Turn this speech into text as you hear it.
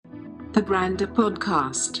The Brander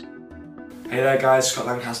Podcast. Hey there guys, Scott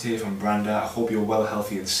Lancaster here from Brander. I hope you're well,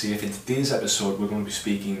 healthy and safe. In today's episode we're going to be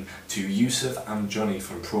speaking to Yusuf and Johnny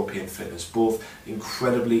from Propane Fitness, both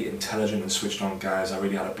incredibly intelligent and switched on guys. I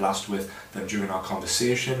really had a blast with them during our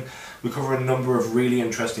conversation. We cover a number of really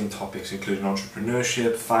interesting topics including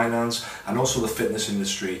entrepreneurship, finance and also the fitness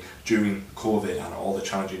industry during COVID and all the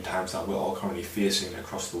challenging times that we're all currently facing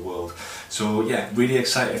across the world. So yeah, really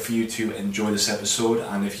excited for you to enjoy this episode,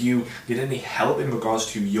 and if you need any help in regards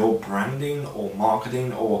to your branding or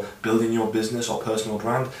marketing or building your business or personal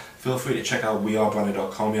brand, feel free to check out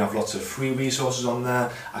wearebrander.com. We have lots of free resources on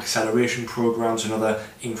there, acceleration programs and other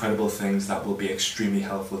incredible things that will be extremely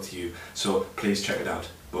helpful to you. So please check it out.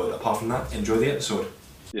 But apart from that, enjoy the episode.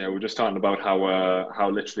 Yeah, we're just talking about how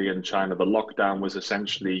literally in China the lockdown was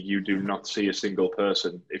essentially you do not see a single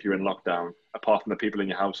person if you're in lockdown, apart from the people in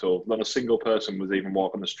your household. Not a single person was even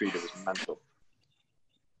walking the street. It was mental.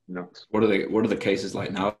 Nuts. What are the cases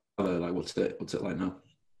like now? Like what's it like now?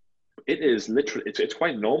 It is literally it's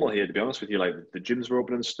quite normal here, to be honest with you. Like the gyms were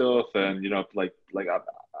open and stuff, and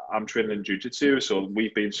I'm training in jiu-jitsu, so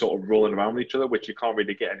we've been sort of rolling around with each other, which you can't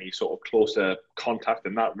really get any sort of closer contact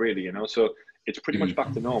than that, really, you know. So it's pretty much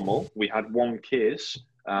back to normal. We had one case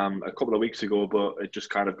a couple of weeks ago, but it just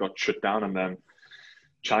kind of got shut down. And then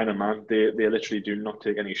China, man, they literally do not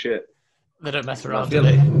take any shit. They don't mess around, do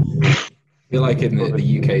they? I feel like in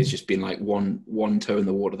the UK it's just been like one toe in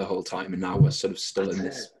the water the whole time, and now we're sort of still in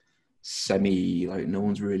this semi, like no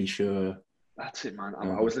one's really sure. That's it, man.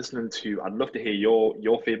 I was listening to, I'd love to hear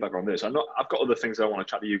your feedback on this. I know I've got other things I want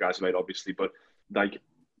to chat to you guys about, obviously, but like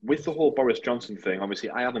with the whole Boris Johnson thing, obviously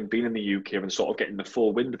I haven't been in the UK and sort of getting the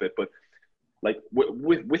full wind of it, but like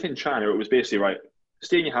within China, it was basically, right,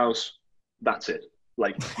 stay in your house, that's it.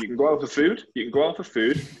 Like you can go out for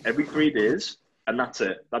food every 3 days, and that's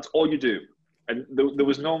it. That's all you do. And there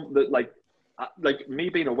was no, like me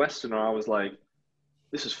being a Westerner, I was like,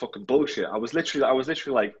 this is fucking bullshit. I was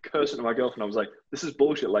literally like cursing to my girlfriend. I was like, this is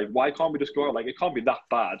bullshit. Like, why can't we just go out? Like, it can't be that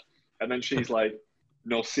bad. And then she's like,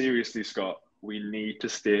 no, seriously, Scott, we need to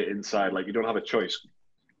stay inside. Like, you don't have a choice.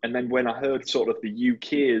 And then when I heard sort of the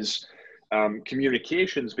UK's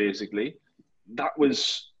communications, basically, it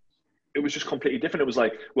was just completely different. It was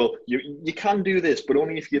like, well, you can do this, but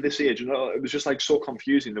only if you're this age. And it was just like so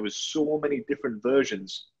confusing. There was so many different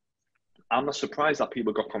versions. I'm not surprised that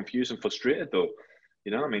people got confused and frustrated, though.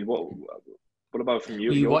 You know, I mean, what about from you?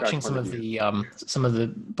 Were you watching some of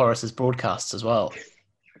the Boris's broadcasts as well?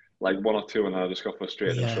 Like one or two, and I just got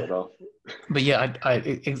frustrated and shut off. But yeah, I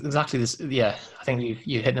exactly this. Yeah, I think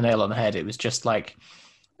you hit the nail on the head. It was just like,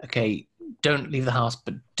 okay, don't leave the house,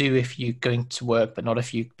 but do if you're going to work, but not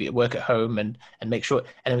if you work at home, and make sure.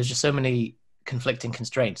 And it was just so many conflicting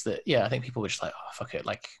constraints that I think people were just like, oh fuck it,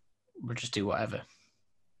 like we'll just do whatever.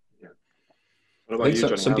 I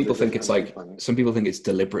think some people think it's like, some people think it's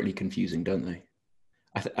deliberately confusing, don't they?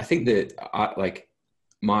 I think that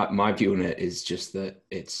my view on it is just that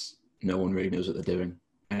it's no one really knows what they're doing,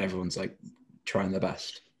 and everyone's like trying their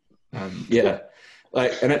best.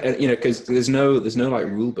 Like, and you know, because there's no like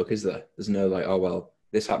rule book, is there? There's no like, oh well,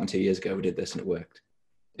 this happened 2 years ago, we did this and it worked.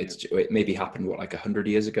 It maybe happened 100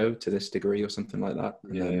 years ago to this degree or something like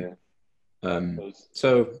that.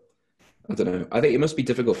 So I don't know. I think it must be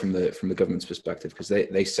difficult from the government's perspective, because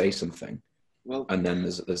they say something, and then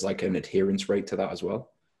there's like an adherence rate to that as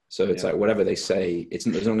well. So it's like whatever they say, there's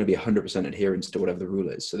not going to be 100% adherence to whatever the rule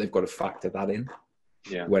is. So they've got to factor that in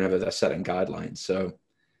whenever they're setting guidelines. So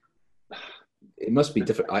it must be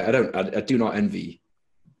different. I do not envy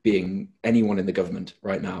being anyone in the government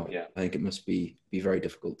right now. Yeah. I think it must be very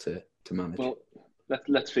difficult to manage. Well,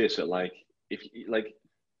 let's face it. Like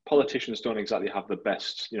politicians don't exactly have the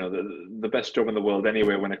best, the best job in the world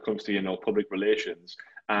anyway when it comes to, public relations.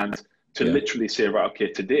 And to literally say, right,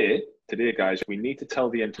 okay, today, guys, we need to tell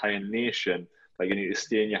the entire nation, like, you need to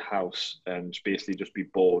stay in your house and basically just be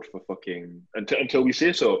bored for fucking until we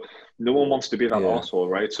say so. No one wants to be that arsehole,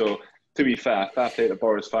 right? So to be fair play to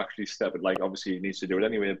Boris for actually stepping, like, obviously he needs to do it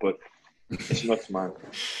anyway, but it's nuts, man.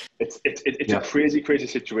 It's a crazy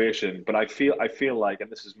situation, but I feel like, and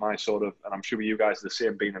this is my sort of, and I'm sure you guys are the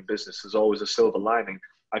same, being in business, there's always a silver lining.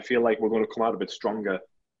 I feel like we're going to come out of it stronger.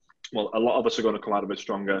 Well, a lot of us are going to come out of it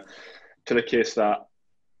stronger, to the case that,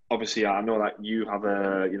 obviously, I know that you have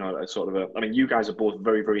you guys are both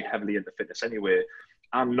very, very heavily into fitness anyway.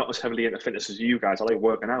 I'm not as heavily into fitness as you guys. I like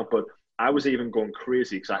working out, but I was even going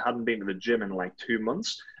crazy because I hadn't been to the gym in like 2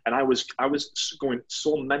 months. And I was going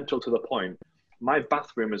so mental to the point. My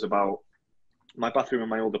bathroom in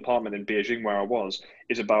my old apartment in Beijing, where I was,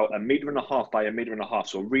 is about 1.5 meters by 1.5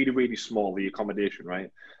 meters. So really, really small, the accommodation,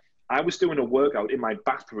 right? I was doing a workout in my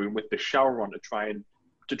bathroom with the shower on to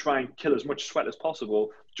try and kill as much sweat as possible,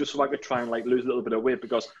 just so I could try and like lose a little bit of weight,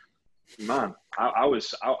 because man, I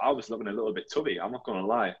was looking a little bit tubby. I'm not gonna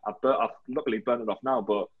lie. I've luckily burnt it off now,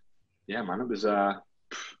 but yeah, man, it was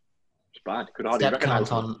bad. Could hardly Step recognize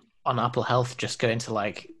count on Apple Health just going to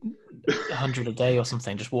like 100 a day or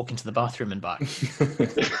something. Just walking to the bathroom and back.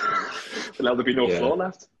 There'll be no floor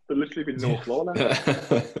left. There'll literally be no floor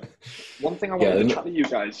left. One thing I wanted to chat to you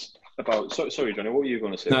guys about. Sorry, Johnny, what were you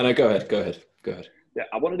going to say? No, go ahead. Yeah,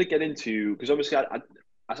 I wanted to get into, because obviously I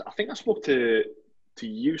think I spoke to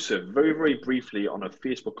Yusuf very, very briefly on a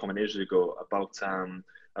Facebook comment ages ago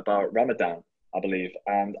about Ramadan, I believe,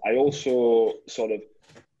 and I also sort of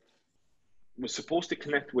was supposed to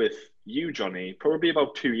connect with you, Johnny, probably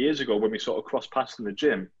about 2 years ago when we sort of crossed paths in the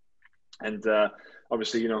gym, and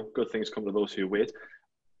obviously, good things come to those who wait.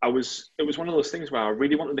 It was one of those things where I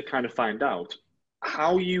really wanted to kind of find out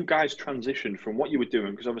how you guys transitioned from what you were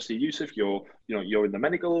doing, because obviously, Yusuf, you're in the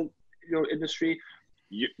medical industry.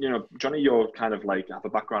 Johnny, you're kind of like have a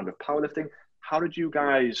background of powerlifting. How did you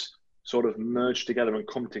guys sort of merge together and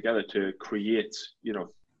come together to create,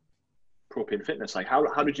 Propane Fitness? Like,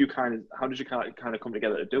 how did you kind of come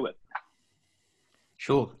together to do it?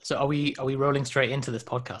 Sure. So are we rolling straight into this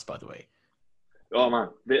podcast, by the way? Oh man,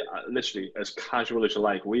 literally as casual as you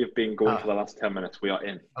like. We have been going for the last 10 minutes. We are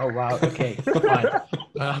in. Oh wow. Okay. Fine.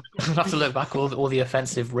 I'll have to look back all the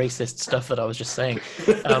offensive, racist stuff that I was just saying.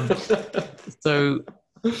 So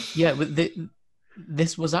yeah,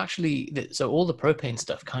 this was actually so all the propane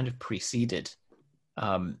stuff kind of preceded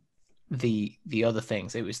the other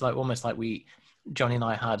things. It was like almost like Johnny and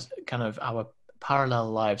I had kind of our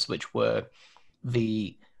parallel lives, which were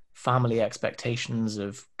the family expectations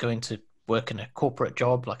of going to work in a corporate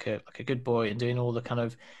job like a good boy and doing all the kind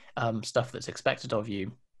of stuff that's expected of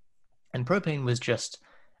you. And propane was just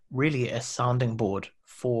really a sounding board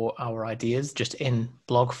for our ideas, just in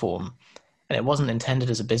blog form. And it wasn't intended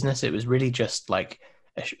as a business. It was really just like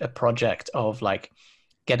a project of like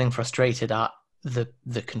getting frustrated at the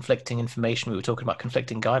conflicting information. We were talking about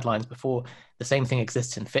conflicting guidelines before. The same thing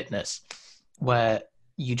exists in fitness, where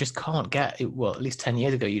you just can't get it. Well, at least 10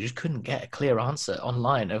 years ago, you just couldn't get a clear answer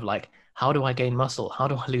online of like, how do I gain muscle? How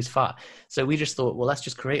do I lose fat? So we just thought, well, let's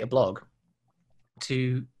just create a blog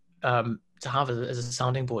to have as a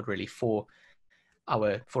sounding board really for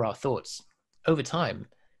our thoughts. Over time,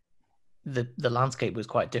 the landscape was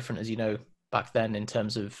quite different, as you know, back then in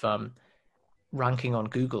terms of ranking on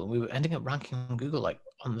Google. We were ending up ranking on Google like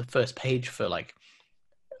on the first page for like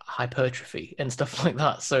hypertrophy and stuff like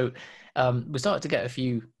that. So we started to get a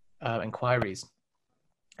few inquiries,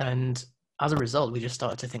 and as a result, we just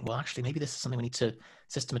started to think, well, actually, maybe this is something we need to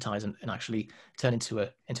systematize and actually turn into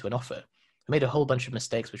an offer. We made a whole bunch of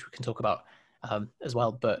mistakes, which we can talk about as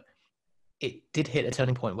well, but it did hit a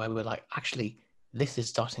turning point where we were like, actually, this is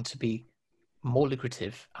starting to be more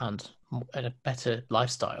lucrative and a better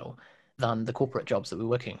lifestyle than the corporate jobs that we're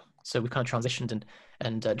working. So we kind of transitioned,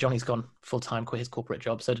 and Johnny's gone full-time, quit his corporate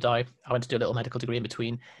job. So did I. I went to do a little medical degree in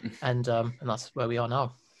between, and that's where we are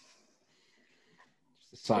now.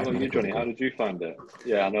 How about you, Johnny? How did you find it?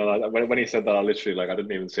 Yeah, I know. When he said that, I literally I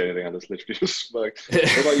didn't even say anything. I just literally just spoke.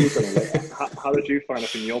 What about you, Johnny? Like, how did you find it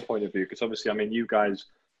from your point of view? Because obviously, I mean, you guys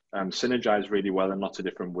synergize really well in lots of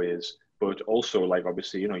different ways. But also, like,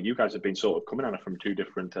 obviously, you guys have been sort of coming at it from two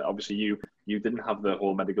different. Obviously, you didn't have the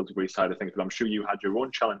whole medical degree side of things, but I'm sure you had your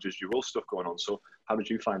own challenges, your own stuff going on. So, how did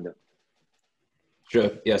you find it?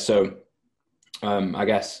 Sure. Yeah. So, I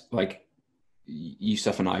guess like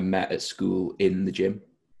Yusuf and I met at school in the gym.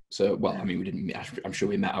 So, well, I mean, we didn't meet, I'm sure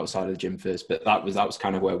we met outside of the gym first, but that was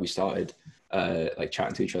kind of where we started like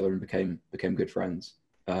chatting to each other and became good friends.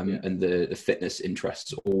 And the fitness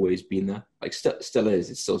interest's always been there. Like still is.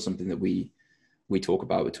 It's still something that we talk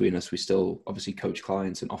about between us. We still obviously coach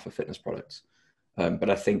clients and offer fitness products. But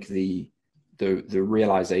I think the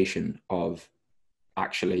realization of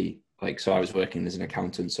actually, like, so I was working as an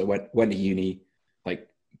accountant. So went to uni,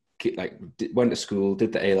 went to school,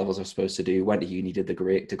 did the A-levels I was supposed to do, went to uni, did the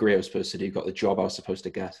degree I was supposed to do, got the job I was supposed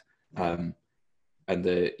to get. And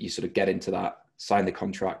you sort of get into that, sign the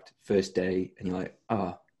contract, first day, and you're like,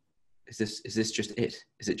 is this just it?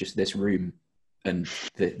 Is it just this room? And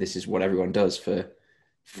this is what everyone does for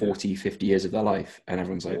 40, 50 years of their life. And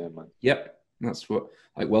everyone's like, yep, that's what,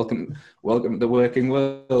 like, welcome to the working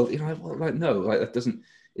world. That doesn't,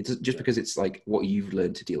 just because it's like what you've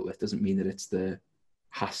learned to deal with doesn't mean that it's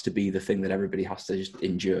has to be the thing that everybody has to just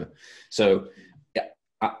endure. So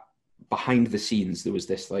behind the scenes, there was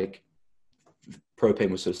this like,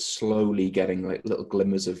 propane was sort of slowly getting like little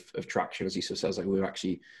glimmers of traction, as he sort of says, like we were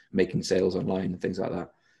actually making sales online and things like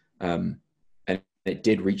that. And it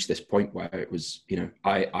did reach this point where it was,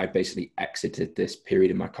 I basically exited this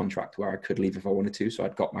period in my contract where I could leave if I wanted to. So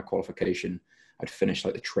I'd got my qualification, I'd finished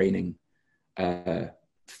like the training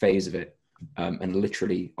phase of it. And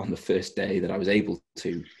literally on the first day that I was able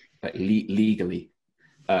to, like legally,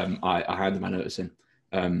 I handed my notice in.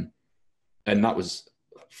 And that was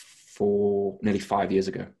for nearly 5 years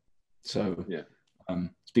ago. So yeah.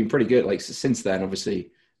 It's been pretty good. Like since then,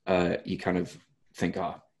 obviously, you kind of think,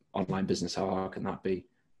 online business, how hard can that be?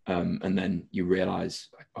 And then you realize,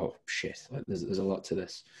 like, oh shit, like, there's a lot to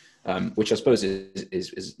this, which I suppose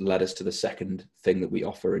is led us to the second thing that we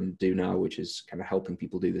offer and do now, which is kind of helping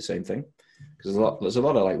people do the same thing. Because there's a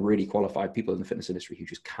lot of like really qualified people in the fitness industry who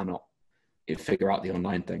just cannot figure out the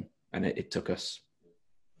online thing, and it took us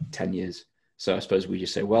 10 years. So I suppose we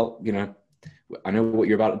just say, well, I know what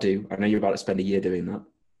you're about to do. I know you're about to spend a year doing that.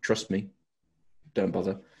 Trust me. Don't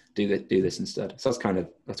bother. Do this instead. So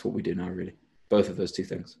that's what we do now, really. Both of those two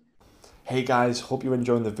things. Hey guys, hope you're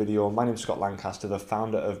enjoying the video. My name is Scott Lancaster, the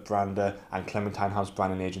founder of Brander and Clementine House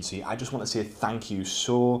Branding Agency. I just want to say thank you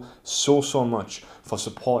so much for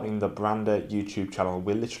supporting the Brander YouTube channel.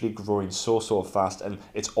 We're literally growing so fast, and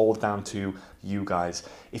it's all down to you guys.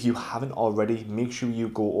 If you haven't already, make sure you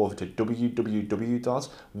go over to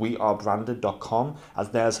www.wearebrander.com,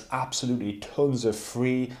 as there's absolutely tons of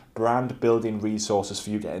free brand building resources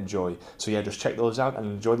for you to enjoy. So yeah, just check those out and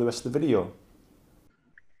enjoy the rest of the video.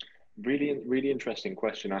 Really interesting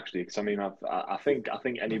question, actually, because I mean, I think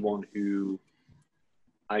anyone who,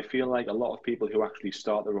 I feel like a lot of people who actually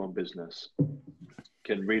start their own business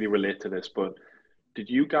can really relate to this. But did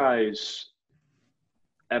you guys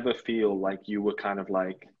ever feel like you were kind of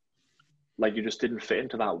like you just didn't fit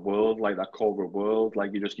into that world, like that corporate world,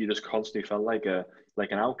 like you just constantly felt like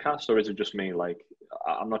an outcast? Or is it just me? Like,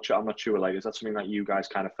 I'm not sure. Like, is that something that you guys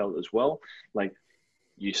kind of felt as well? Like,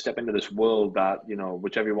 you step into this world that,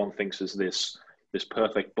 which everyone thinks is this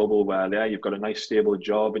perfect bubble where, you've got a nice stable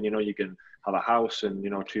job and, you can have a house and,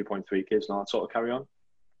 2.3 kids and all that sort of carry on.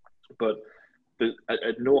 But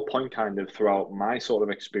at no point kind of throughout my sort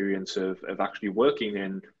of experience of actually working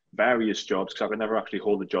in various jobs, because I could never actually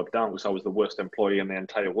hold the job down because I was the worst employee in the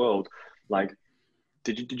entire world. Like,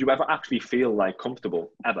 did you ever actually feel like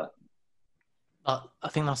comfortable ever? I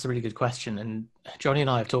think that's a really good question. And Johnny and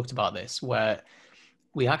I have talked about this, where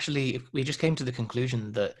we just came to the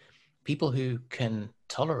conclusion that people who can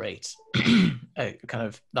tolerate kind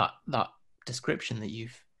of that description that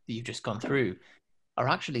you've just gone through are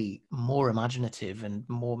actually more imaginative and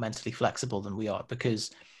more mentally flexible than we are,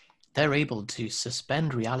 because they're able to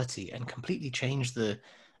suspend reality and completely change the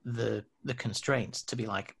constraints to be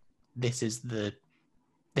like, this is the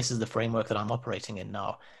framework that I'm operating in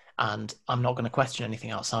now, and I'm not going to question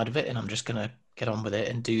anything outside of it, and I'm just going to get on with it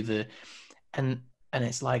and do and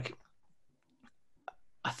it's like,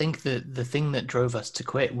 I think the thing that drove us to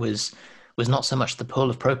quit was not so much the pull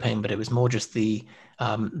of propane, but it was more just the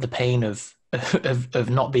pain of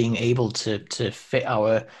not being able to fit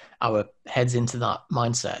our heads into that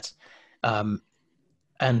mindset.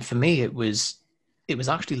 And for me, it was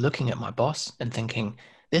actually looking at my boss and thinking,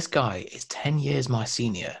 this guy is 10 years my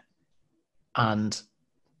senior, and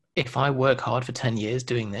if I work hard for 10 years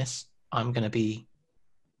doing this, I'm going to be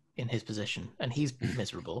in his position, and he's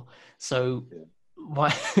miserable. So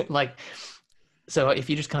why, so if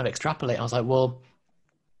you just kind of extrapolate, I was like, well,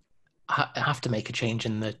 I have to make a change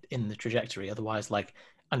in the trajectory. Otherwise, like,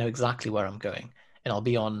 I know exactly where I'm going, and I'll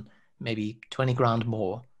be on maybe 20 grand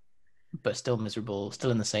more, but still miserable,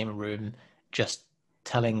 still in the same room, just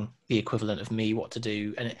telling the equivalent of me what to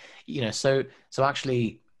do. And so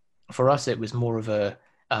actually for us, it was more of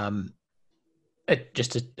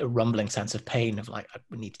just a rumbling sense of pain of like,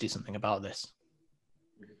 we need to do something about this.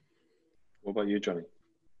 What about you, Johnny?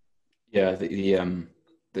 Yeah, the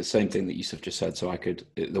same thing that Yusuf just said. So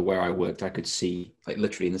where I worked, I could see, like,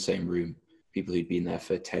 literally in the same room, people who'd been there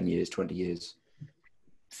for 10 years, 20 years,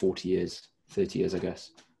 40 years, 30 years, I guess.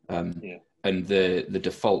 And the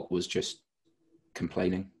default was just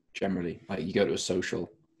complaining generally. Like, you go to a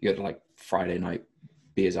social, you go to like Friday night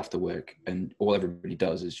beers after work, and all everybody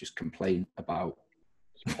does is just complain about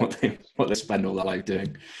what they spend all their life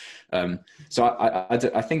doing. So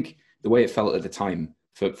I think the way it felt at the time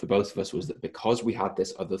for both of us was that because we had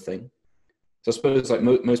this other thing. So I suppose like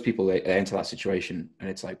most people, they enter that situation and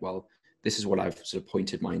it's like, well, this is what I've sort of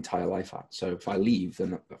pointed my entire life at. So if I leave,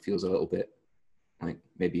 then that feels a little bit like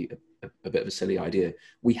maybe a bit of a silly idea.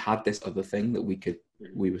 We had this other thing that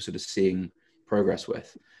we were sort of seeing progress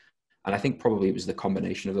with. And I think probably it was the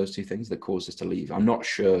combination of those two things that caused us to leave. I'm not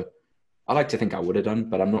sure. I like to think I would have done,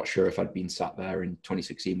 but I'm not sure if I'd been sat there in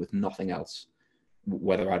 2016 with nothing else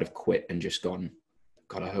whether I'd have quit and just gone,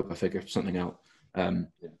 God, I hope I figure something out.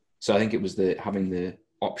 So I think it was having the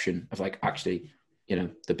option of like, actually, you know,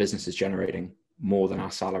 the business is generating more than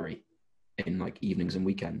our salary in like evenings and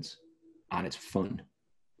weekends, and it's fun.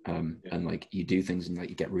 And like you do things and like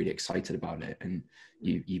you get really excited about it, and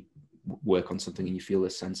you work on something and you feel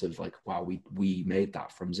this sense of like, wow, we made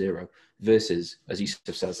that from zero, versus, as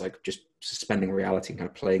Yusuf says, like just suspending reality and kind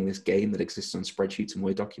of playing this game that exists on spreadsheets and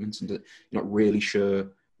Word documents, and you're not really sure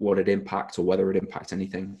what it impacts or whether it impacts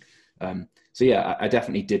anything. So yeah, I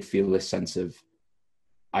definitely did feel this sense of,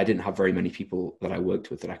 I didn't have very many people that I worked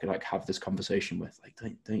with that I could like have this conversation with. Like,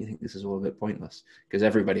 don't you think this is all a bit pointless? Because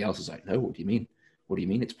everybody else is like, no, what do you mean? What do you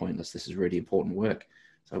mean it's pointless? This is really important work.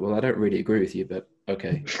 So, well, I don't really agree with you, but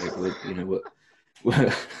okay. Like,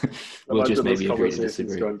 we'll just maybe agree to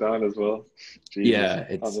disagree. Going down as well. Jesus. Yeah,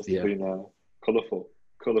 it's been colourful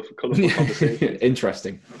conversation.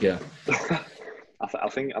 Interesting. Yeah. I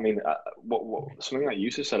think, I mean, what something that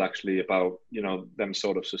Yusuf said actually about, you know, them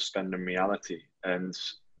sort of suspending reality, and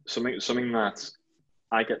something that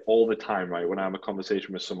I get all the time, right? When I have a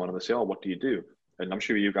conversation with someone and they say, "Oh, what do you do?" And I'm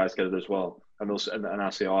sure you guys get it as well. And I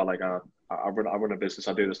say, "Oh, like I run a business.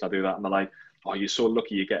 I do this, I do that." And they're like, "Oh, you're so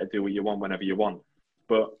lucky. You get to do what you want whenever you want."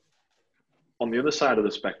 But on the other side of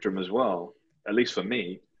the spectrum as well, at least for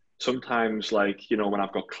me, sometimes, like, you know, when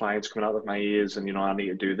I've got clients coming out of my ears and, you know, I need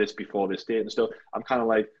to do this before this date and stuff, I'm kind of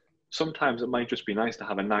like, sometimes it might just be nice to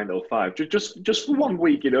have a 9 to 5, just for 1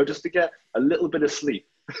 week, you know, just to get a little bit of sleep.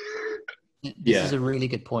 This is a really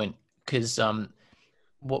good point, because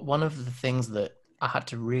one of the things that I had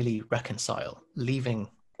to really reconcile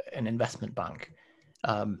leaving an investment bank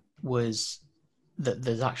was that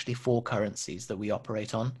there's actually 4 currencies that we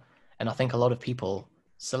operate on. And I think a lot of people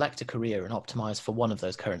select a career and optimize for one of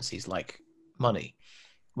those currencies, like money.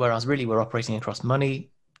 Whereas really we're operating across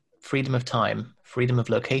money, freedom of time, freedom of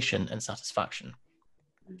location, and satisfaction.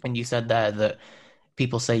 And you said there that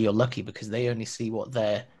people say you're lucky because they only see what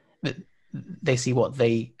they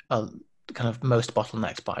are kind of most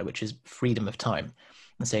bottlenecked by, which is freedom of time,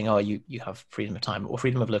 and saying, oh, you have freedom of time or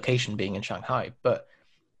freedom of location being in Shanghai. But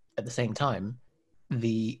at the same time,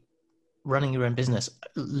 the running your own business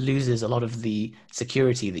loses a lot of the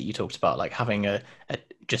security that you talked about, like having a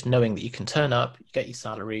just knowing that you can turn up, you get your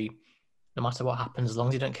salary, no matter what happens, as long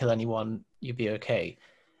as you don't kill anyone, you'll be okay.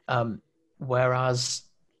 Whereas,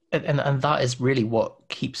 and that is really what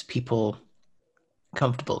keeps people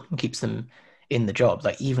comfortable and keeps them in the job.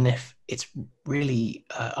 Like, even if it's really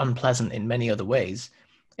unpleasant in many other ways,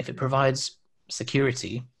 if it provides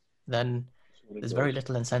security, then there's very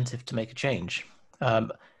little incentive to make a change.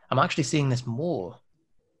 I'm actually seeing this more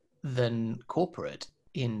than corporate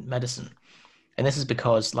in medicine. And this is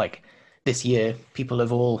because, like, this year, people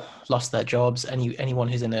have all lost their jobs. Anyone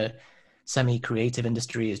who's in a semi-creative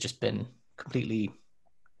industry has just been completely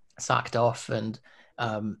sacked off. And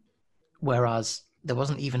whereas there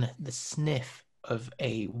wasn't even the sniff of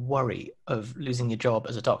a worry of losing your job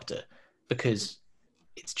as a doctor, because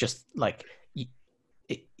it's just like,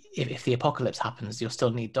 if the apocalypse happens, you'll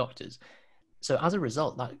still need doctors. So as a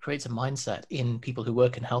result, that creates a mindset in people who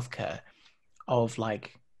work in healthcare of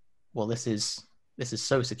like, well, this is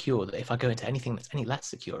so secure that if I go into anything that's any less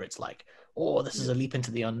secure, it's like, oh, this is a leap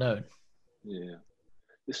into the unknown. Yeah.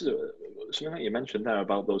 This is something that you mentioned there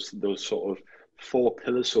about those sort of 4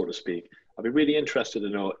 pillars, so to speak. I'd be really interested to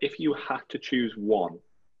know if you had to choose one.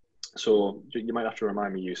 So you might have to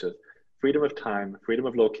remind me, Yusuf. Freedom of time, freedom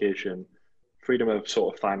of location, freedom of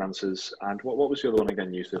sort of finances, and what was the other one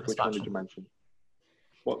again, Yusuf? Which one did you mention?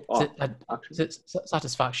 What?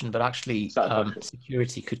 Satisfaction, but actually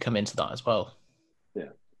security could come into that as well. Yeah.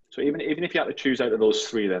 So even if you had to choose out of those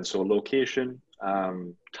 3 then, so location,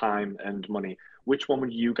 time, and money, which one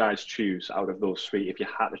would you guys choose out of those 3 if you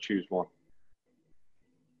had to choose one?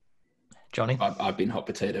 Johnny? I've been hot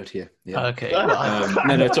potatoed here. Yeah. Okay.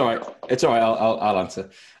 No, it's all right. It's all right. I'll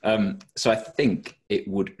answer. So I think it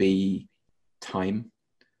would be time.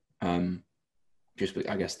 Just,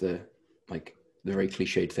 I guess, the very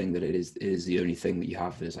cliched thing that it is the only thing that you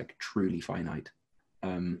have that is like truly finite.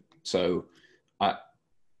 So I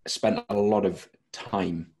spent a lot of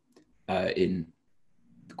time in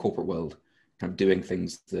the corporate world, kind of doing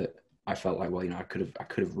things that I felt like, well, you know, I could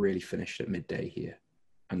have really finished at midday here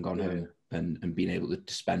and gone home and been able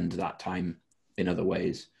to spend that time in other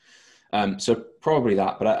ways. So probably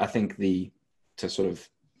that, but I think to sort of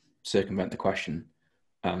circumvent the question,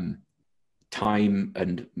 time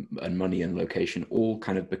and money and location all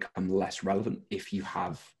kind of become less relevant if you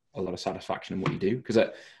have a lot of satisfaction in what you do. Because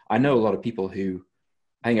I know a lot of people who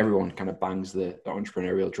I think everyone kind of bangs the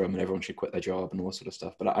entrepreneurial drum and everyone should quit their job and all that sort of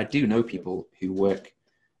stuff. But I do know people who work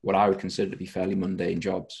what I would consider to be fairly mundane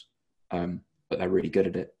jobs, but they're really good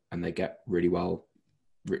at it and they get really well,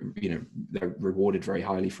 they're rewarded very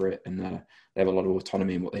highly for it, and they have a lot of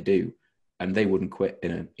autonomy in what they do, and they wouldn't quit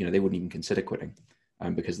they wouldn't even consider quitting,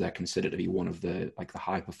 because they're considered to be one of the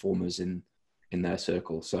high performers in their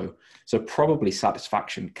circle. So probably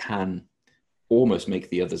satisfaction can almost make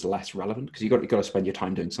the others less relevant, because you've got to spend your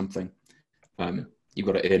time doing something. You've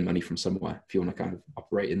got to earn money from somewhere if you want to kind of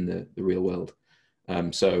operate in the real world.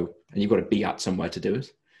 And you've got to be at somewhere to do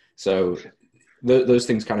it. So those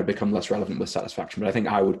things kind of become less relevant with satisfaction. But I think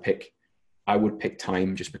I would pick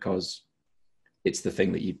time, just because it's the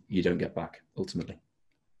thing that you don't get back ultimately.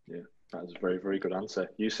 Yeah, that is a very, very good answer.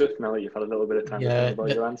 Yusuf, now that you've had a little bit of time to think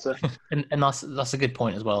about your answer. And that's a good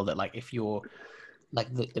point as well, that like if you're like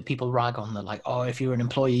the people rag on the like, oh, if you're an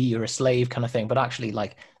employee, you're a slave kind of thing. But actually,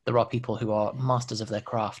 like, there are people who are masters of their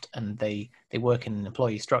craft and they work in an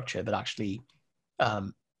employee structure, but actually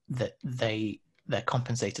that they're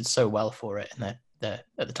compensated so well for it, and they're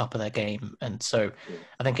at the top of their game. And so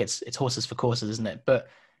I think it's horses for courses, isn't it? But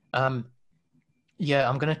I'm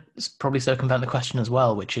going to probably circumvent the question as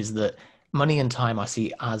well, which is that money and time I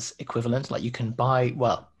see as equivalent. Like, you can buy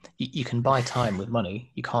time with money.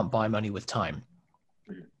 You can't buy money with time.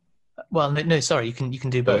 Well, no, sorry, you can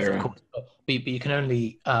do both, of course, but you can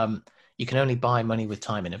only buy money with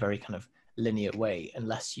time in a very kind of linear way,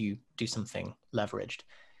 unless you do something leveraged.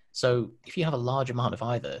 So if you have a large amount of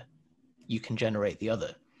either, you can generate the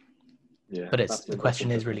other. Yeah. But the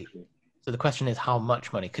question is how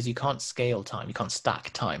much money, because you can't scale time, you can't stack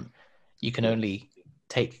time. You can only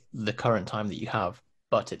take the current time that you have,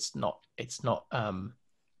 but it's not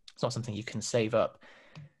something you can save up.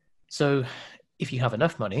 So if you have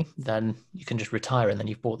enough money, then you can just retire, and then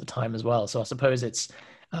you've bought the time as well. So I suppose I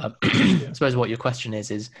suppose what your question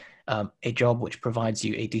is a job which provides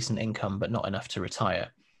you a decent income but not enough to retire,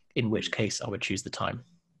 in which case I would choose the time.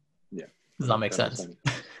 Yeah. Does that make sense?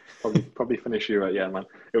 Probably finish you right. Yeah, man.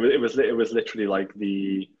 It was literally like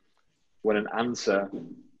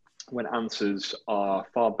when answers are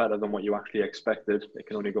far better than what you actually expected, it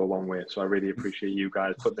can only go one way. So I really appreciate you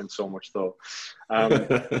guys putting in so much thought.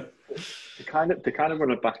 To kind of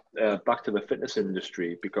run it back to the fitness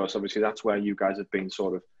industry, because obviously that's where you guys have been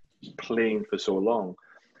sort of playing for so long.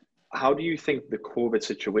 How do you think the COVID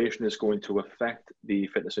situation is going to affect the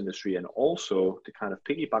fitness industry? And also, to kind of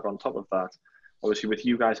piggyback on top of that, obviously with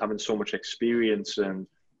you guys having so much experience and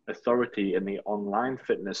authority in the online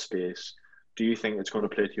fitness space, do you think it's going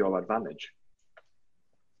to play to your advantage?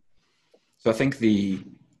 So I think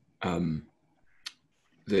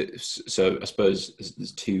so I suppose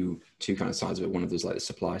there's two kind of sides of it. One of those like the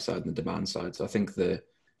supply side and the demand side. So I think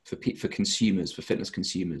for consumers, for fitness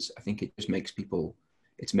consumers, I think it just makes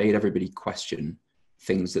it's made everybody question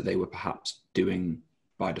things that they were perhaps doing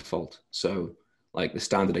by default. So like the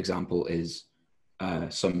standard example is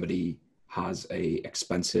somebody has a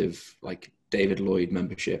expensive like David Lloyd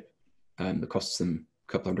membership that costs them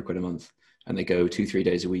a couple £100 a month, and they go 2-3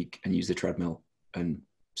 days a week and use the treadmill and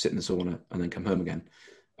sit in the sauna and then come home again.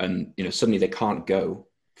 And, suddenly they can't go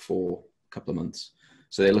for a couple of months.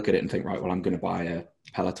 So they look at it and think, right, well, I'm going to buy a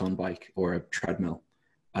Peloton bike or a treadmill,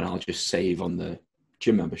 and I'll just save on the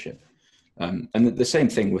gym membership. And the same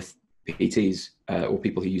thing with PTs or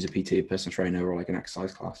people who use a PT, a personal trainer, or like an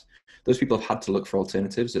exercise class. Those people have had to look for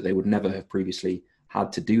alternatives that they would never have previously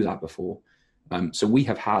had to do that before. So we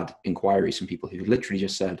have had inquiries from people who literally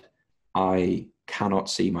just said, I cannot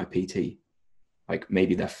see my PT. Like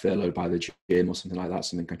maybe they're furloughed by the gym or something like that,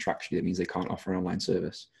 something contractually that means they can't offer an online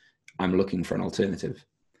service. I'm looking for an alternative.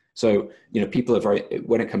 So, people are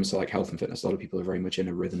when it comes to like health and fitness, a lot of people are very much in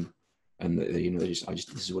a rhythm, and this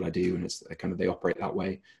is what I do. And it's kind of, they operate that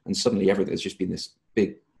way. And suddenly there's just been this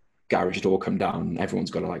big garage door come down and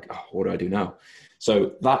everyone's got to like, oh, what do I do now?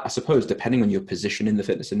 So that, I suppose, depending on your position in the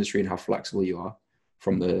fitness industry and how flexible you are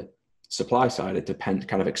from the supply side, it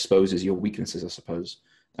kind of exposes your weaknesses, I suppose.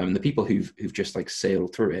 The people who've just like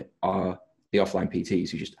sailed through it are the offline PTs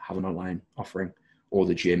who just have an online offering, or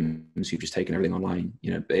the gyms who've just taken everything online,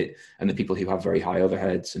 and the people who have very high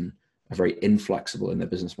overheads and are very inflexible in their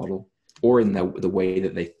business model or in the way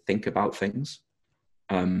that they think about things.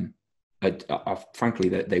 Frankly,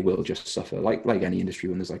 that they will just suffer like any industry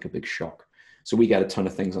when there's like a big shock. So we get a ton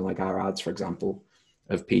of things on like our ads, for example,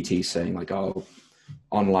 of PTs saying like, oh,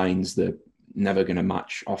 online's never going to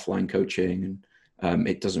match offline coaching, and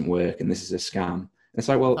it doesn't work, and this is a scam. And it's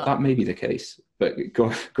like, well, that may be the case, but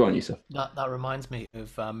go on, Yusuf. That reminds me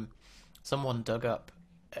of someone dug up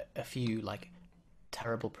a few like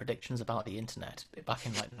terrible predictions about the internet back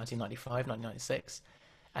in like 1995, 1996,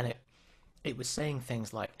 and it was saying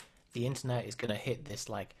things like the internet is going to hit this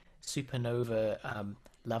like supernova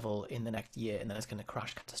level in the next year, and then it's going to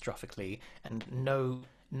crash catastrophically, and no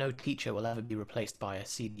teacher will ever be replaced by a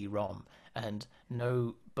CD-ROM, and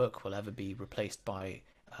no book will ever be replaced by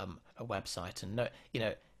a website, and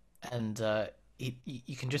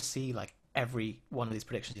you can just see like every one of these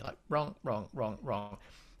predictions, you're like wrong,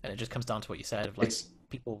 and it just comes down to what you said of like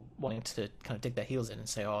people wanting to kind of dig their heels in and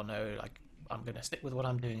say, oh no, like I'm going to stick with what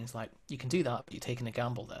I'm doing. It's like, you can do that, but you're taking a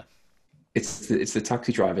gamble there. It's the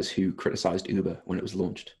taxi drivers who criticized Uber when it was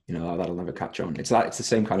launched. That'll never catch on. It's the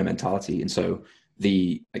same kind of mentality. And so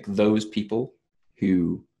those people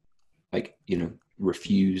who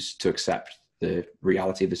refuse to accept the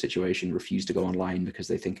reality of the situation, refuse to go online because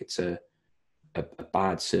they think it's a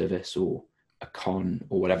bad service or a con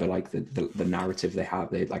or whatever, like the narrative they have,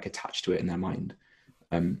 they like attach to it in their mind,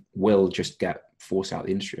 will just get forced out of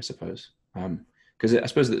the industry, I suppose. Because I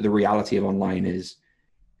suppose that the reality of online is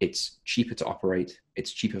it's cheaper to operate,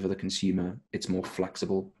 it's cheaper for the consumer, it's more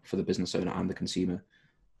flexible for the business owner and the consumer,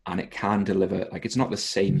 and it can deliver, like, it's not the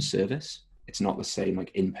same service, it's not the same like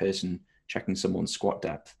in-person checking someone's squat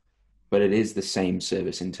depth, but it is the same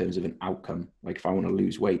service in terms of an outcome. Like, if I want to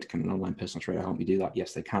lose weight, can an online personal trainer help me do that?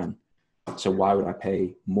 Yes, they can. So why would I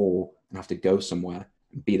pay more and have to go somewhere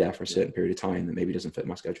and be there for a certain period of time that maybe doesn't fit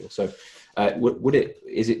my schedule? So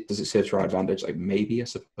does it serve to our advantage? Like, maybe, I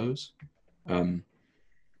suppose.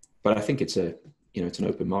 But I think it's it's an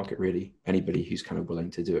open market, really. Anybody who's kind of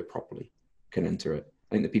willing to do it properly can enter it.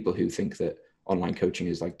 I think the people who think that online coaching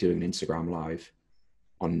is like doing an Instagram live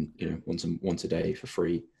on, once a day for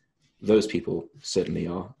free, those people certainly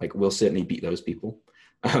are. Like, we'll certainly beat those people.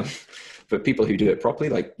 But people who do it properly,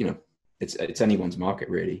 like, it's anyone's market,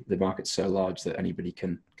 really. The market's so large that anybody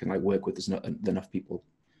can like work with. There's not enough people.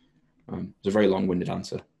 It's a very long-winded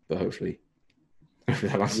answer, but hopefully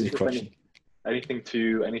that answers your question. Anything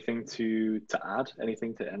to add?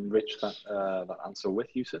 Anything to enrich that answer with,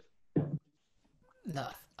 Yusuf? No,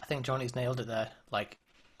 I think Johnny's nailed it there. Like,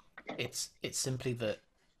 it's simply that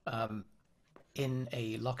in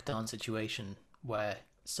a lockdown situation where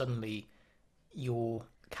suddenly your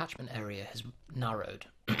catchment area has narrowed,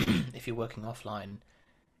 if you're working offline,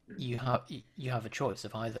 you have a choice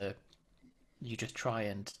of either you just try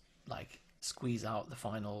and like squeeze out the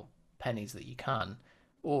final pennies that you can,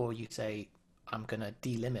 or you say, I'm going to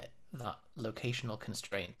delimit that locational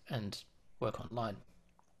constraint and work online.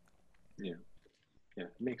 Yeah,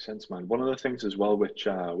 it makes sense, man. One of the things as well, which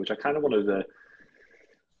I kind of wanted to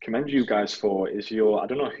commend you guys for, is I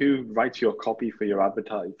don't know who writes your copy for your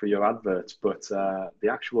adverts, but the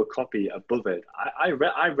actual copy above it, I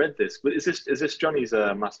read this. Is this Johnny's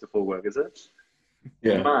masterful work? Is it?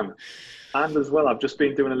 Yeah, man. And as well, I've just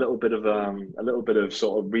been doing a little bit of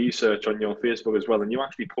sort of research on your Facebook as well, and you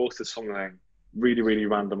actually posted something really, really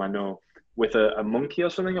random, I know, with a monkey or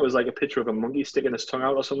something. It was like a picture of a monkey sticking his tongue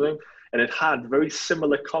out or something, and it had very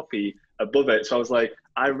similar copy above it. So I was like,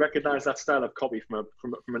 I recognize that style of copy from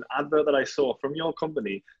an advert that I saw from your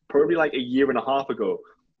company probably like a year and a half ago,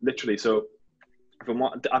 literally. So from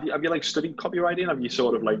what have you like studied copywriting? Have you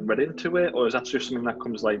sort of like read into it, or is that just something that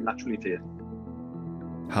comes like naturally to you?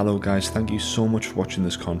 Hello guys, thank you so much for watching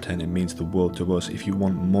this content. It means the world to us. If you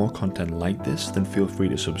want more content like this, then feel free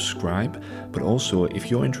to subscribe. But also, if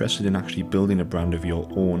you're interested in actually building a brand of your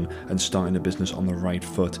own and starting a business on the right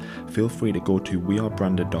foot, feel free to go to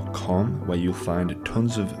wearebranded.com, where you'll find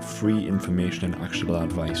tons of free information and actionable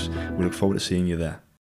advice. We look forward to seeing you there.